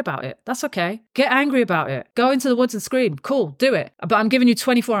thing, cry about it. That's okay. Get angry about it. Go into the woods and scream. Cool, do it. But I'm giving you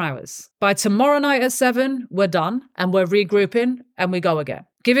 24 hours. By tomorrow night at 7, we're done and we're regrouping and we go again.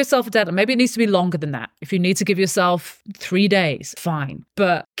 Give yourself a deadline. Maybe it needs to be longer than that. If you need to give yourself 3 days, fine.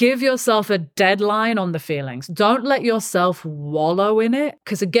 But give yourself a deadline on the feelings. Don't let yourself wallow in it.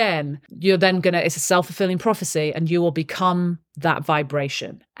 Because again, you're then it's a self-fulfilling prophecy and you will become that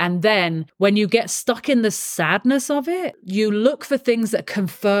vibration. And then when you get stuck in the sadness of it, you look for things that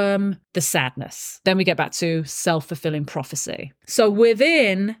confirm the sadness. Then we get back to self-fulfilling prophecy. So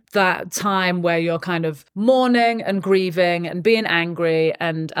within that time where you're kind of mourning and grieving and being angry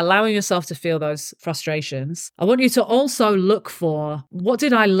and allowing yourself to feel those frustrations, I want you to also look for, what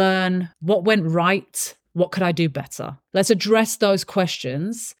did I learn? What went right? What could I do better? Let's address those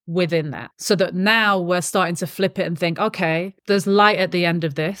questions within that so that now we're starting to flip it and think, okay, there's light at the end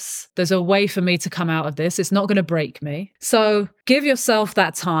of this. There's a way for me to come out of this. It's not going to break me. So give yourself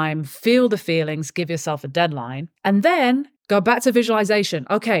that time, feel the feelings, give yourself a deadline, and then go back to visualization.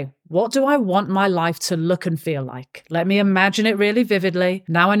 Okay, what do I want my life to look and feel like? Let me imagine it really vividly.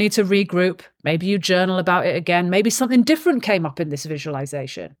 Now I need to regroup. Maybe you journal about it again. Maybe something different came up in this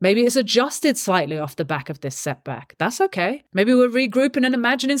visualization. Maybe it's adjusted slightly off the back of this setback. That's okay. Maybe we're regrouping and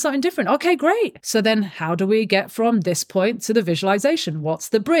imagining something different. Okay, great. So then how do we get from this point to the visualization? What's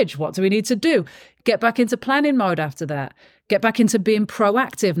the bridge? What do we need to do? Get back into planning mode after that. Get back into being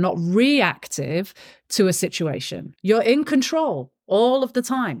proactive, not reactive to a situation. You're in control all of the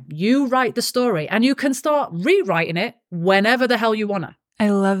time. You write the story and you can start rewriting it whenever the hell you want to. I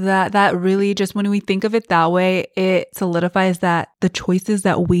love that. That really just, when we think of it that way, it solidifies that the choices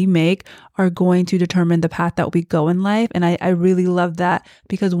that we make are going to determine the path that we go in life. And I really love that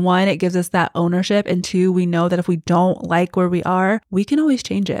because one, it gives us that ownership. And two, we know that if we don't like where we are, we can always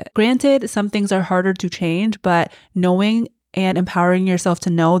change it. Granted, some things are harder to change, but knowing and empowering yourself to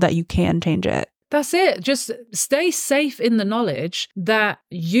know that you can change it. That's it. Just stay safe in the knowledge that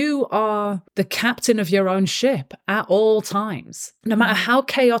you are the captain of your own ship at all times. No matter how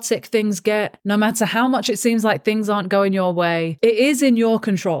chaotic things get, no matter how much it seems like things aren't going your way, it is in your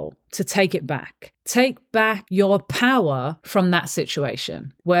control to take it back. Take back your power from that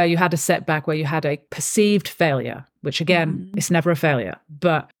situation where you had a setback, where you had a perceived failure. which again, it's never a failure.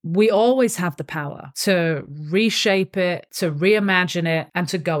 But we always have the power to reshape it, to reimagine it, and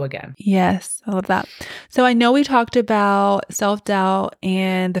to go again. Yes, I love that. So I know we talked about self-doubt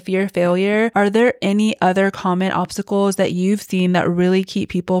and the fear of failure. Are there any other common obstacles that you've seen that really keep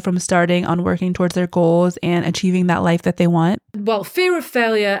people from starting on working towards their goals and achieving that life that they want? Well, fear of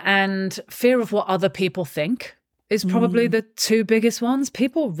failure and fear of what other people think is probably the two biggest ones.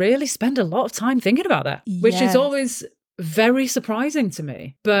 People really spend a lot of time thinking about that, which is always very surprising to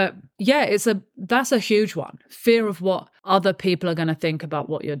me. But yeah, that's a huge one. Fear of what other people are going to think about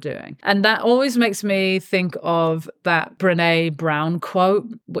what you're doing. And that always makes me think of that Brené Brown quote,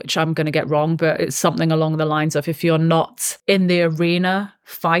 which I'm going to get wrong, but it's something along the lines of, if you're not in the arena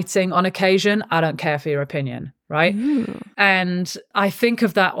fighting on occasion, I don't care for your opinion, right? And I think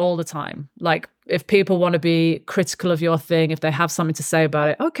of that all the time. Like, if people want to be critical of your thing, if they have something to say about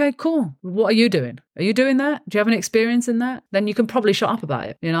it, okay, cool. What are you doing? Are you doing that? Do you have any experience in that? Then you can probably shut up about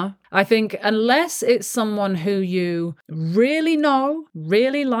it, you know? I think unless it's someone who you really know,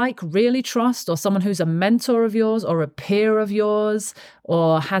 really like, really trust, or someone who's a mentor of yours or a peer of yours,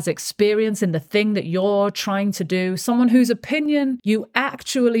 or has experience in the thing that you're trying to do, someone whose opinion you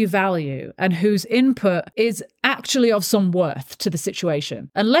actually value and whose input is actually of some worth to the situation.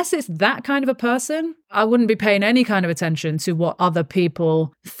 Unless it's that kind of a person, I wouldn't be paying any kind of attention to what other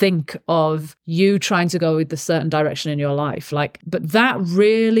people think of you trying to go with a certain direction in your life. But that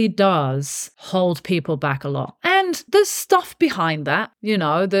really does hold people back a lot. And there's stuff behind that, you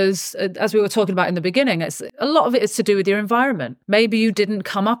know, there's, as we were talking about in the beginning, it's a lot of it is to do with your environment. Maybe you didn't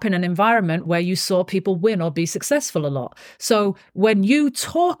come up in an environment where you saw people win or be successful a lot. So when you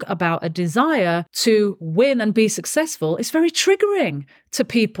talk about a desire to win and be successful, it's very triggering to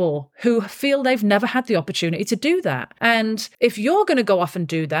people who feel they've never had the opportunity to do that. And if you're going to go off and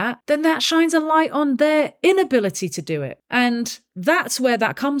do that, then that shines a light on their inability to do it. And that's where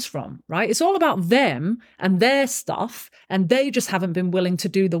that comes from, right? It's all about them and their stuff, and they just haven't been willing to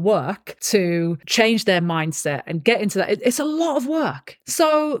do the work to change their mindset and get into that. It's a lot of work.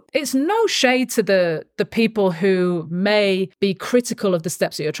 So it's no shade to the people who may be critical of the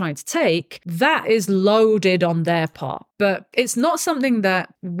steps that you're trying to take. That is loaded on their part. But it's not something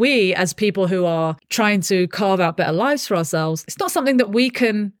that we, as people who are trying to carve out better lives for ourselves, it's not something that we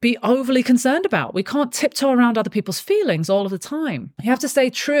can be overly concerned about. We can't tiptoe around other people's feelings all of the time. You have to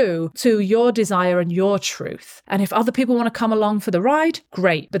stay true to your desire and your truth. And if other people want to come along for the ride,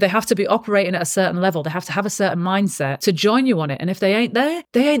 great. But they have to be operating at a certain level. They have to have a certain mindset to join you on it. And if they ain't there,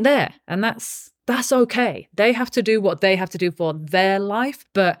 they ain't there. And that's okay. They have to do what they have to do for their life,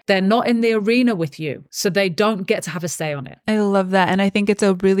 but they're not in the arena with you. So they don't get to have a say on it. I love that. And I think it's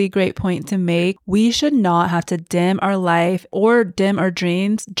a really great point to make. We should not have to dim our life or dim our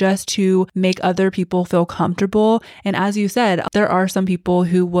dreams just to make other people feel comfortable. And as you said, there are some people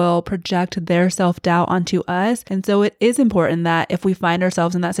who will project their self-doubt onto us. And so it is important that if we find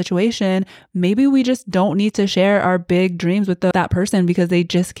ourselves in that situation, maybe we just don't need to share our big dreams with that person because they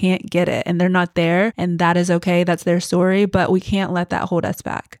just can't get it and they're not there, and that is okay. That's their story, but we can't let that hold us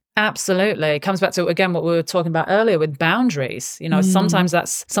back. Absolutely. It comes back to, again, what we were talking about earlier with boundaries. You know, sometimes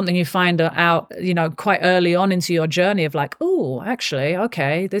that's something you find out, you know, quite early on into your journey of like, oh, actually,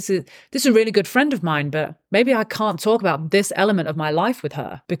 okay, this is a really good friend of mine, but maybe I can't talk about this element of my life with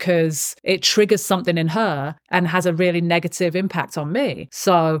her because it triggers something in her and has a really negative impact on me.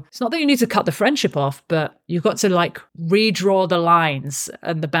 So it's not that you need to cut the friendship off, but you've got to like redraw the lines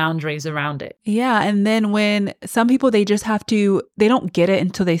and the boundaries around it. Yeah. And then when some people, they don't get it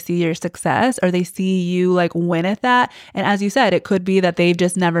until they see your success or they see you like win at that. And as you said, it could be that they've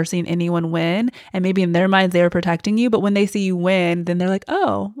just never seen anyone win. And maybe in their minds, they were protecting you. But when they see you win, then they're like,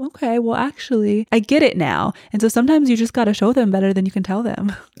 oh, okay, well, actually, I get it now. And so sometimes you just got to show them better than you can tell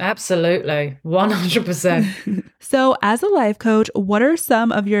them. Absolutely. 100%. So as a life coach, what are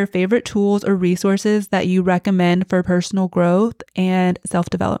some of your favorite tools or resources that you recommend for personal growth and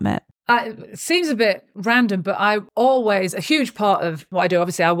self-development? It seems a bit random, but a huge part of what I do,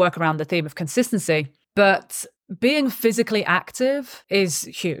 obviously I work around the theme of consistency, but being physically active is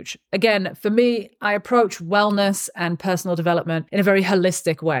huge. Again, for me, I approach wellness and personal development in a very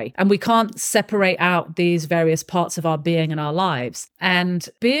holistic way. And we can't separate out these various parts of our being and our lives. And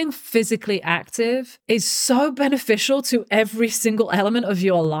being physically active is so beneficial to every single element of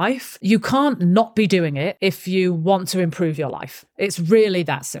your life. You can't not be doing it if you want to improve your life. It's really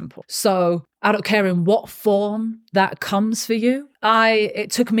that simple. So I don't care in what form that comes for you.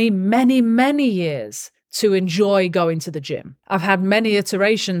 It took me many, many years to enjoy going to the gym. I've had many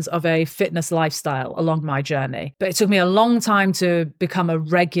iterations of a fitness lifestyle along my journey, but it took me a long time to become a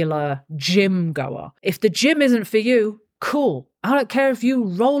regular gym goer. If the gym isn't for you, cool. I don't care if you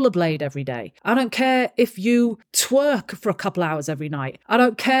rollerblade every day. I don't care if you twerk for a couple hours every night. I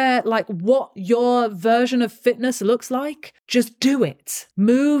don't care like what your version of fitness looks like. Just do it.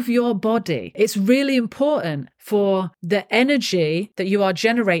 Move your body. It's really important for the energy that you are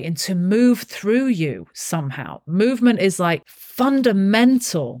generating to move through you somehow. Movement is like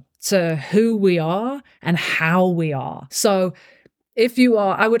fundamental to who we are and how we are. So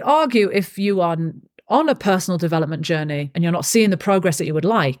I would argue if you are on a personal development journey and you're not seeing the progress that you would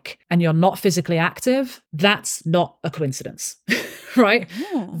like and you're not physically active, that's not a coincidence, right?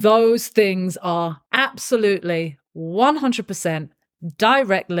 Yeah. Those things are absolutely 100%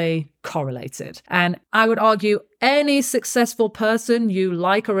 directly correlated. And I would argue any successful person you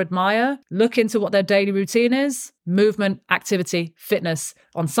like or admire, look into what their daily routine is. Movement, activity, fitness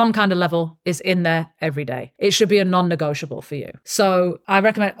on some kind of level is in there every day. It should be a non-negotiable for you. So I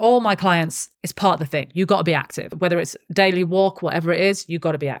recommend all my clients, it's part of the thing. You got to be active, whether it's daily walk, whatever it is, you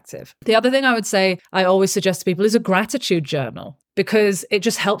got to be active. The other thing I would say, I always suggest to people is a gratitude journal, because it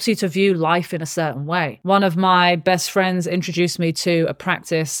just helps you to view life in a certain way. One of my best friends introduced me to a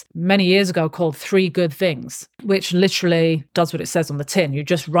practice many years ago called 3 Good Things, which literally does what it says on the tin. You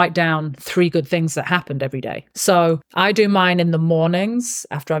just write down 3 good things that happened every day. So I do mine in the mornings.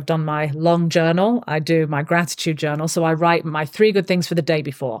 After I've done my long journal, I do my gratitude journal. So I write my 3 good things for the day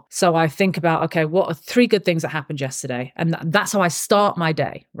before. So I think about, okay, what are 3 good things that happened yesterday? And that's how I start my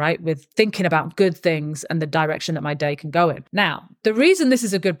day, right? With thinking about good things and the direction that my day can go in. Now, the reason this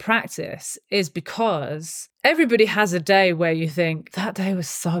is a good practice is because everybody has a day where you think that day was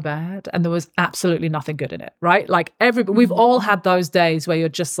so bad and there was absolutely nothing good in it, right? Like we've all had those days where you're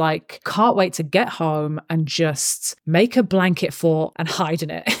just like, can't wait to get home and just make a blanket fort and hide in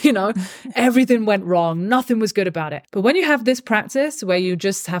it. Everything went wrong. Nothing was good about it. But when you have this practice where you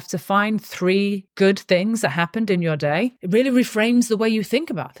just have to find 3 good things that happened in your day, it really reframes the way you think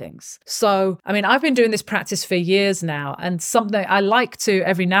about things. So, I've been doing this practice for years now, and something I like to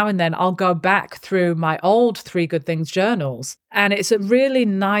every now and then, I'll go back through my old 3 Good Things journals. And it's a really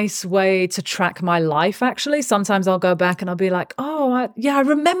nice way to track my life, actually. Sometimes I'll go back and I'll be like, I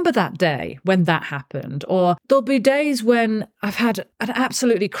remember that day when that happened. Or there'll be days when I've had an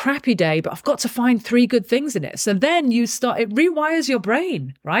absolutely crappy day, but I've got to find 3 good things in it. So then it rewires your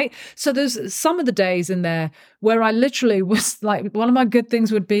brain, right? So there's some of the days in there where I literally was like, one of my good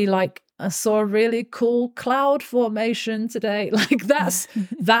things would be like, I saw a really cool cloud formation today. Like that's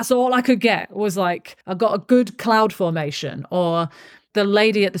all I could get was like, I got a good cloud formation, or the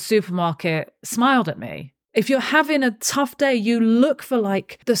lady at the supermarket smiled at me. If you're having a tough day, you look for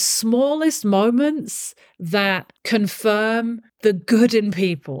like the smallest moments that confirm the good in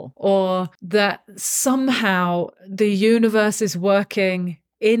people, or that somehow the universe is working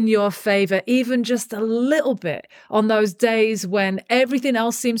in your favor, even just a little bit on those days when everything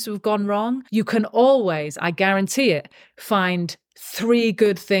else seems to have gone wrong. You can always, I guarantee it, find 3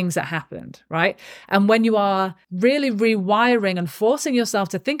 good things that happened, right? And when you are really rewiring and forcing yourself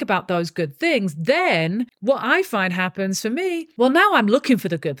to think about those good things, then what I find happens for me, well, now I'm looking for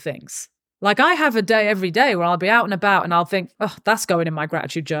the good things. Like I have a day every day where I'll be out and about and I'll think, oh, that's going in my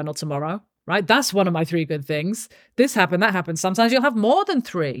gratitude journal tomorrow. Right? That's one of my 3 good things. This happened, that happened. Sometimes you'll have more than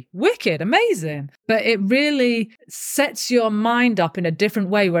 3. Wicked, amazing. But it really sets your mind up in a different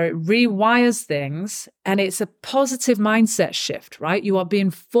way where it rewires things, and it's a positive mindset shift, right? You are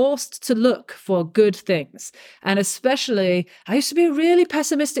being forced to look for good things. And especially, I used to be a really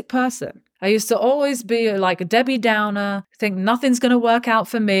pessimistic person. I used to always be like a Debbie Downer, think nothing's going to work out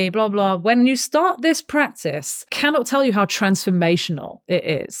for me, blah, blah. When you start this practice, cannot tell you how transformational it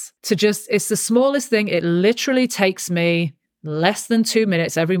is to it's the smallest thing. It literally takes me less than 2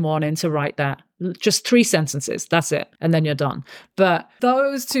 minutes every morning to write that. Just 3 sentences. That's it. And then you're done. But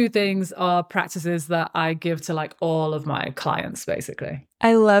those 2 things are practices that I give to like all of my clients, basically.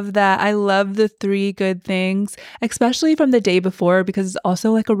 I love that. I love the 3 good things, especially from the day before, because it's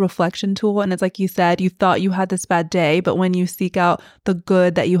also like a reflection tool. And it's like you said, you thought you had this bad day, but when you seek out the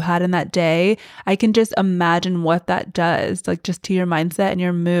good that you had in that day, I can just imagine what that does, like just to your mindset and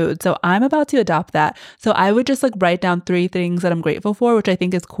your mood. So I'm about to adopt that. So I would just like write down 3 things that I'm grateful for, which I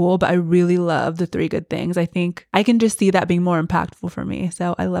think is cool, but I really love the 3 good things. I think I can just see that being more impactful for me.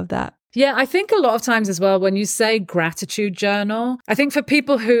 So I love that. Yeah, I think a lot of times as well, when you say gratitude journal, I think for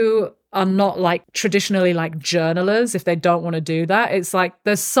people who are not like traditionally like journalers, if they don't want to do that, it's like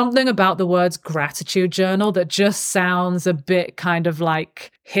there's something about the words gratitude journal that just sounds a bit kind of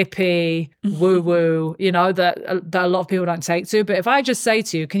like hippie, woo-woo, you know, that a lot of people don't take to. But if I just say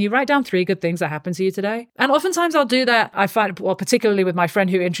to you, can you write down 3 good things that happened to you today? And oftentimes I'll do that. I find, well, particularly with my friend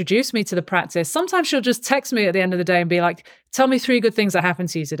who introduced me to the practice, sometimes she'll just text me at the end of the day and be like, tell me 3 good things that happened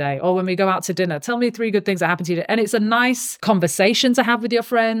to you today. Or when we go out to dinner, tell me 3 good things that happened to you today. And it's a nice conversation to have with your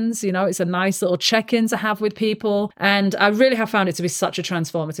friends. You know, it's a nice little check-in to have with people. And I really have found it to be such a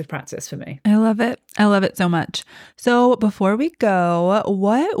transformative practice for me. I love it. I love it so much. So before we go,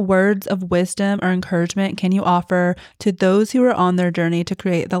 what words of wisdom or encouragement can you offer to those who are on their journey to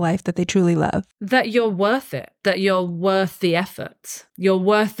create the life that they truly love? That you're worth it, that you're worth the effort. You're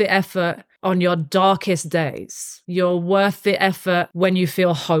worth the effort on your darkest days. You're worth the effort when you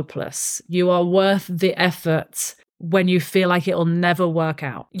feel hopeless. You are worth the effort when you feel like it'll never work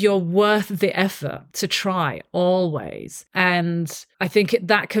out. You're worth the effort to try always. And I think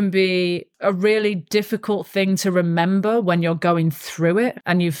that can be a really difficult thing to remember when you're going through it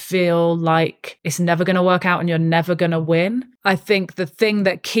and you feel like it's never going to work out and you're never going to win. I think the thing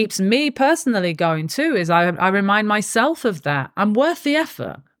that keeps me personally going too is I remind myself of that. I'm worth the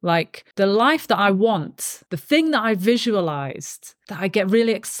effort. Like the life that I want, the thing that I visualized, that I get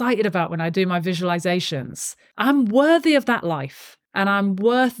really excited about when I do my visualizations, I'm worthy of that life. And I'm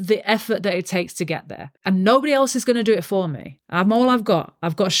worth the effort that it takes to get there. And nobody else is going to do it for me. I'm all I've got.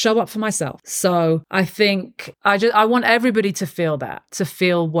 I've got to show up for myself. So I think I want everybody to feel that, to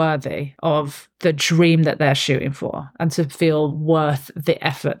feel worthy of the dream that they're shooting for and to feel worth the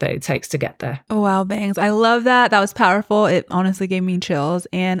effort that it takes to get there. Oh, wow, Bangs. I love that. That was powerful. It honestly gave me chills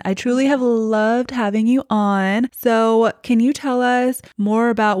and I truly have loved having you on. So can you tell us more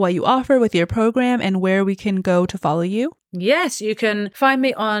about what you offer with your program and where we can go to follow you? Yes, you can find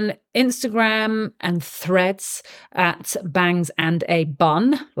me on Instagram and Threads at Bangs and a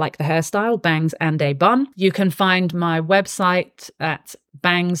Bun, like the hairstyle, Bangs and a Bun. You can find my website at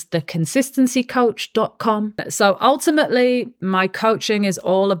bangstheconsistencycoach.com. So ultimately, my coaching is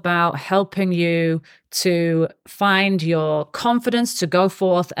all about helping you to find your confidence to go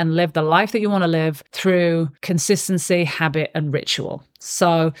forth and live the life that you want to live through consistency, habit, and ritual.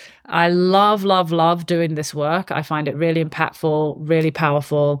 So I love, love, love doing this work. I find it really impactful, really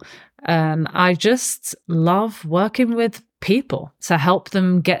powerful. And I just love working with people to help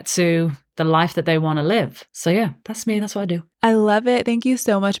them get to the life that they want to live. So yeah, that's me. That's what I do. I love it. Thank you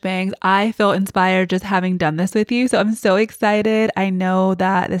so much, Bangs. I feel inspired just having done this with you. So I'm so excited. I know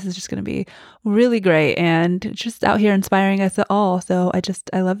that this is just going to be really great and just out here inspiring us all. So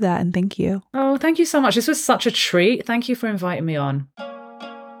I love that. And thank you. Oh, thank you so much. This was such a treat. Thank you for inviting me on.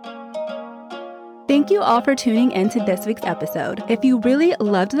 Thank you all for tuning in to this week's episode. If you really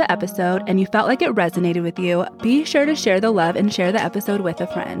loved the episode and you felt like it resonated with you, be sure to share the love and share the episode with a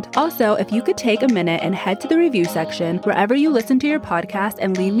friend. Also, if you could take a minute and head to the review section wherever you listen to your podcast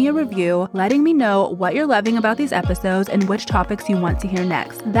and leave me a review, letting me know what you're loving about these episodes and which topics you want to hear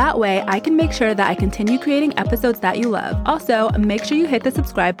next. That way, I can make sure that I continue creating episodes that you love. Also, make sure you hit the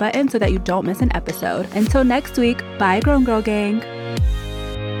subscribe button so that you don't miss an episode. Until next week, bye Grown Girl Gang.